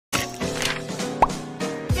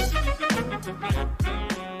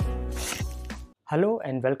Hello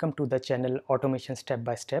and welcome to the channel Automation Step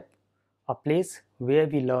by Step, a place where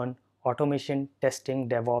we learn automation, testing,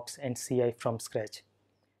 DevOps, and CI from scratch.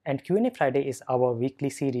 And QnA Friday is our weekly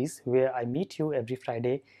series where I meet you every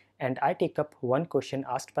Friday and I take up one question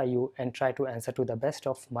asked by you and try to answer to the best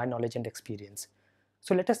of my knowledge and experience.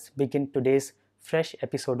 So let us begin today's fresh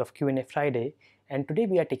episode of QnA Friday. And today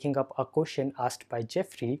we are taking up a question asked by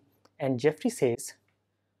Jeffrey. And Jeffrey says,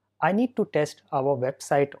 I need to test our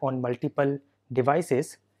website on multiple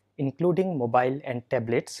devices, including mobile and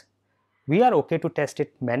tablets. We are okay to test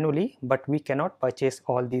it manually, but we cannot purchase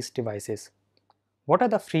all these devices. What are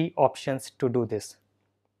the free options to do this?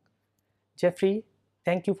 Jeffrey,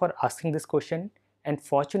 thank you for asking this question. And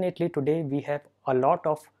fortunately, today we have a lot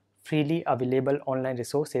of freely available online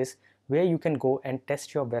resources where you can go and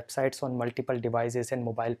test your websites on multiple devices and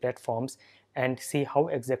mobile platforms and see how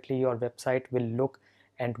exactly your website will look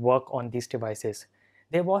and work on these devices.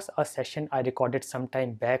 There was a session I recorded some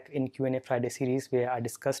time back in QnA Friday series where I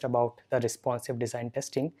discussed about the responsive design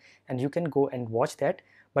testing, and you can go and watch that.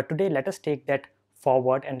 But today let us take that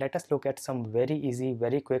forward and let us look at some very easy,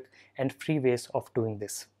 very quick and free ways of doing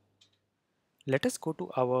this. Let us go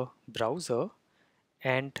to our browser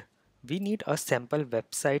and we need a sample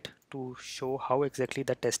website to show how exactly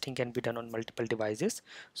the testing can be done on multiple devices.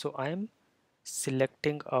 So I am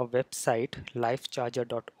selecting a website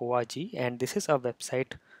lifecharger.org, and this is a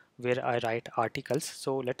website where I write articles.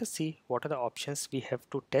 So let us see what are the options we have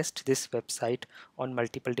to test this website on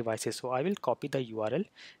multiple devices. So I will copy the URL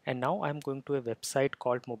and now I'm going to a website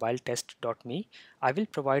called mobiletest.me. I will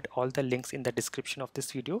provide all the links in the description of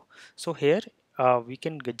this video. So here we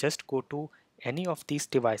can just go to any of these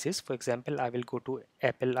devices. For example, I will go to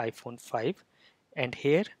Apple iPhone 5 and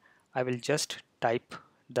here I will just type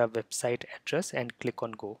the website address and click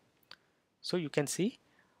on go. So you can see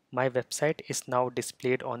my website is now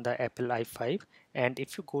displayed on the Apple i5, and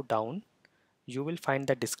if you go down you will find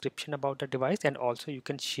the description about the device, and also you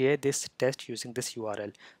can share this test using this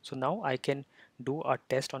URL. So now I can do a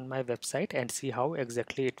test on my website and see how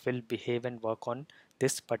exactly it will behave and work on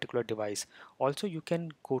this particular device. Also you can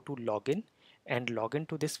go to login and log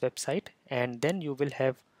into this website, and then you will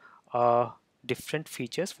have different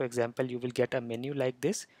features. For example, you will get a menu like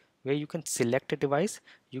this where you can select a device,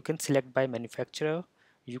 you can select by manufacturer,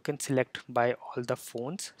 you can select by all the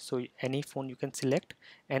phones, so any phone you can select,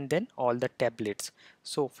 and then all the tablets.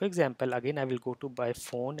 So for example, again I will go to by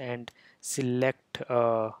phone and select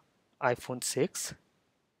iPhone 6.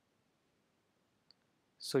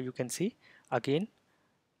 So you can see again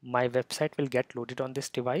my website will get loaded on this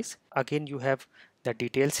device. Again you have the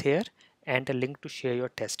details here and a link to share your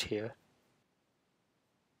test here.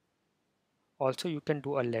 Also you can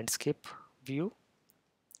do a landscape view,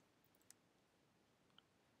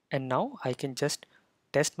 and now I can just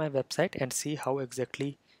test my website and see how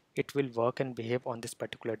exactly it will work and behave on this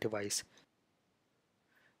particular device.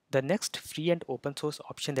 The next free and open source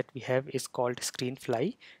option that we have is called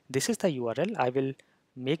ScreenFly. This is the URL. I will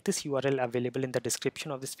make this URL available in the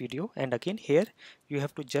description of this video, and again here you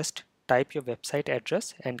have to just type your website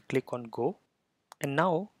address and click on go. And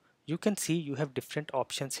now you can see you have different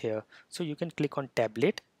options here. So you can click on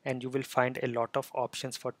tablet and you will find a lot of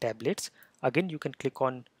options for tablets. Again you can click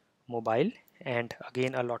on mobile and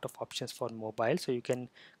again a lot of options for mobile. So you can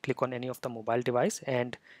click on any of the mobile device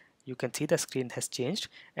and you can see the screen has changed,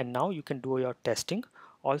 and now you can do your testing.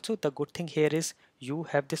 Also the good thing here is you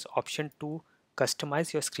have this option to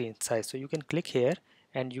customize your screen size. So you can click here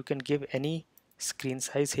and you can give any screen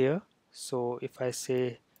size here. So if I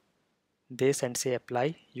say this and say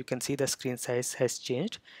apply, you can see the screen size has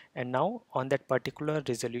changed, and now on that particular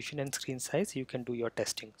resolution and screen size you can do your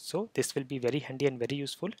testing. So this will be very handy and very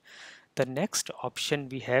useful. The next option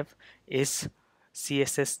we have is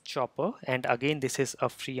CSS Chopper, and again this is a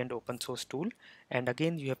free and open source tool, and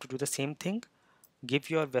again you have to do the same thing. Give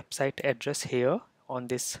your website address here on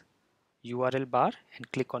this URL bar and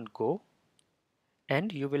click on go,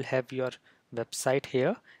 and you will have your website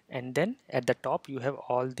here, and then at the top you have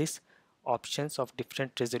all these options of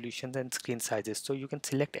different resolutions and screen sizes. So you can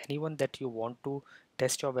select anyone that you want to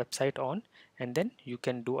test your website on, and then you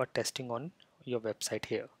can do a testing on your website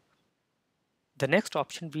here. The next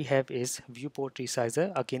option we have is Viewport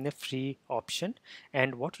Resizer, again a free option,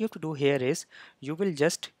 and what you have to do here is you will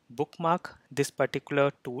just bookmark this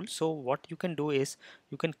particular tool. So what you can do is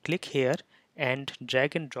you can click here and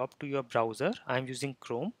drag and drop to your browser. I'm using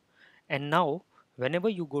Chrome, and now whenever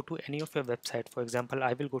you go to any of your website, for example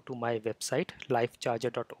I will go to my website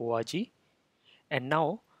lifecharger.org, and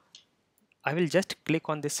now I will just click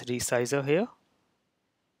on this resizer here,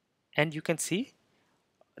 and you can see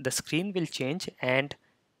the screen will change, and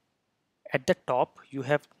at the top you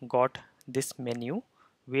have got this menu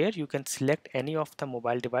where you can select any of the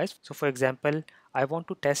mobile device. So for example, I want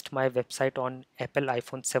to test my website on Apple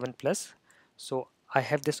iPhone 7 Plus. So I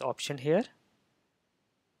have this option here.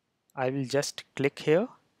 I will just click here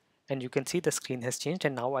and you can see the screen has changed,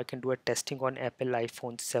 and now I can do a testing on Apple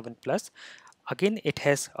iPhone 7 Plus. Again, it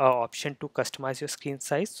has an option to customize your screen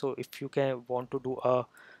size. So if you can want to do a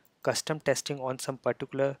custom testing on some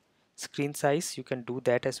particular screen size, you can do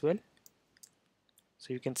that as well.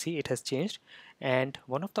 So you can see it has changed, and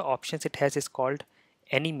one of the options it has is called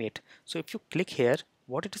animate. So if you click here,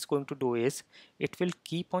 what it is going to do is it will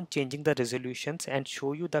keep on changing the resolutions and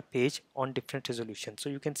show you the page on different resolutions. So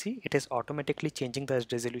you can see it is automatically changing the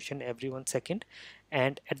resolution every 1 second,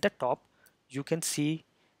 and at the top you can see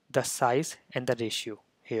the size and the ratio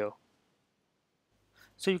here.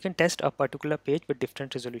 So you can test a particular page with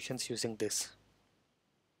different resolutions using this.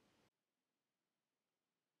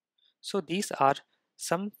 So these are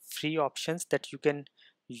some free options that you can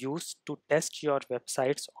use to test your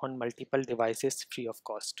websites on multiple devices free of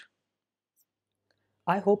cost.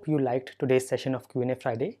 I hope you liked today's session of Q&A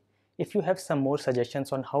Friday. If you have some more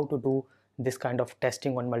suggestions on how to do this kind of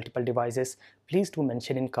testing on multiple devices, please do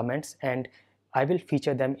mention in comments, and I will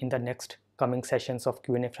feature them in the next coming sessions of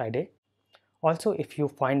Q&A Friday. Also, if you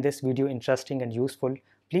find this video interesting and useful,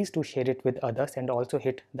 please do share it with others and also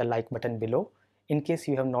hit the like button below. In case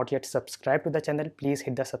you have not yet subscribed to the channel, please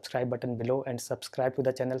hit the subscribe button below and subscribe to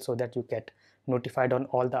the channel so that you get notified on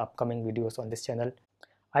all the upcoming videos on this channel.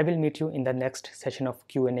 I will meet you in the next session of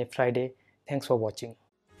Q&A Friday. Thanks for watching.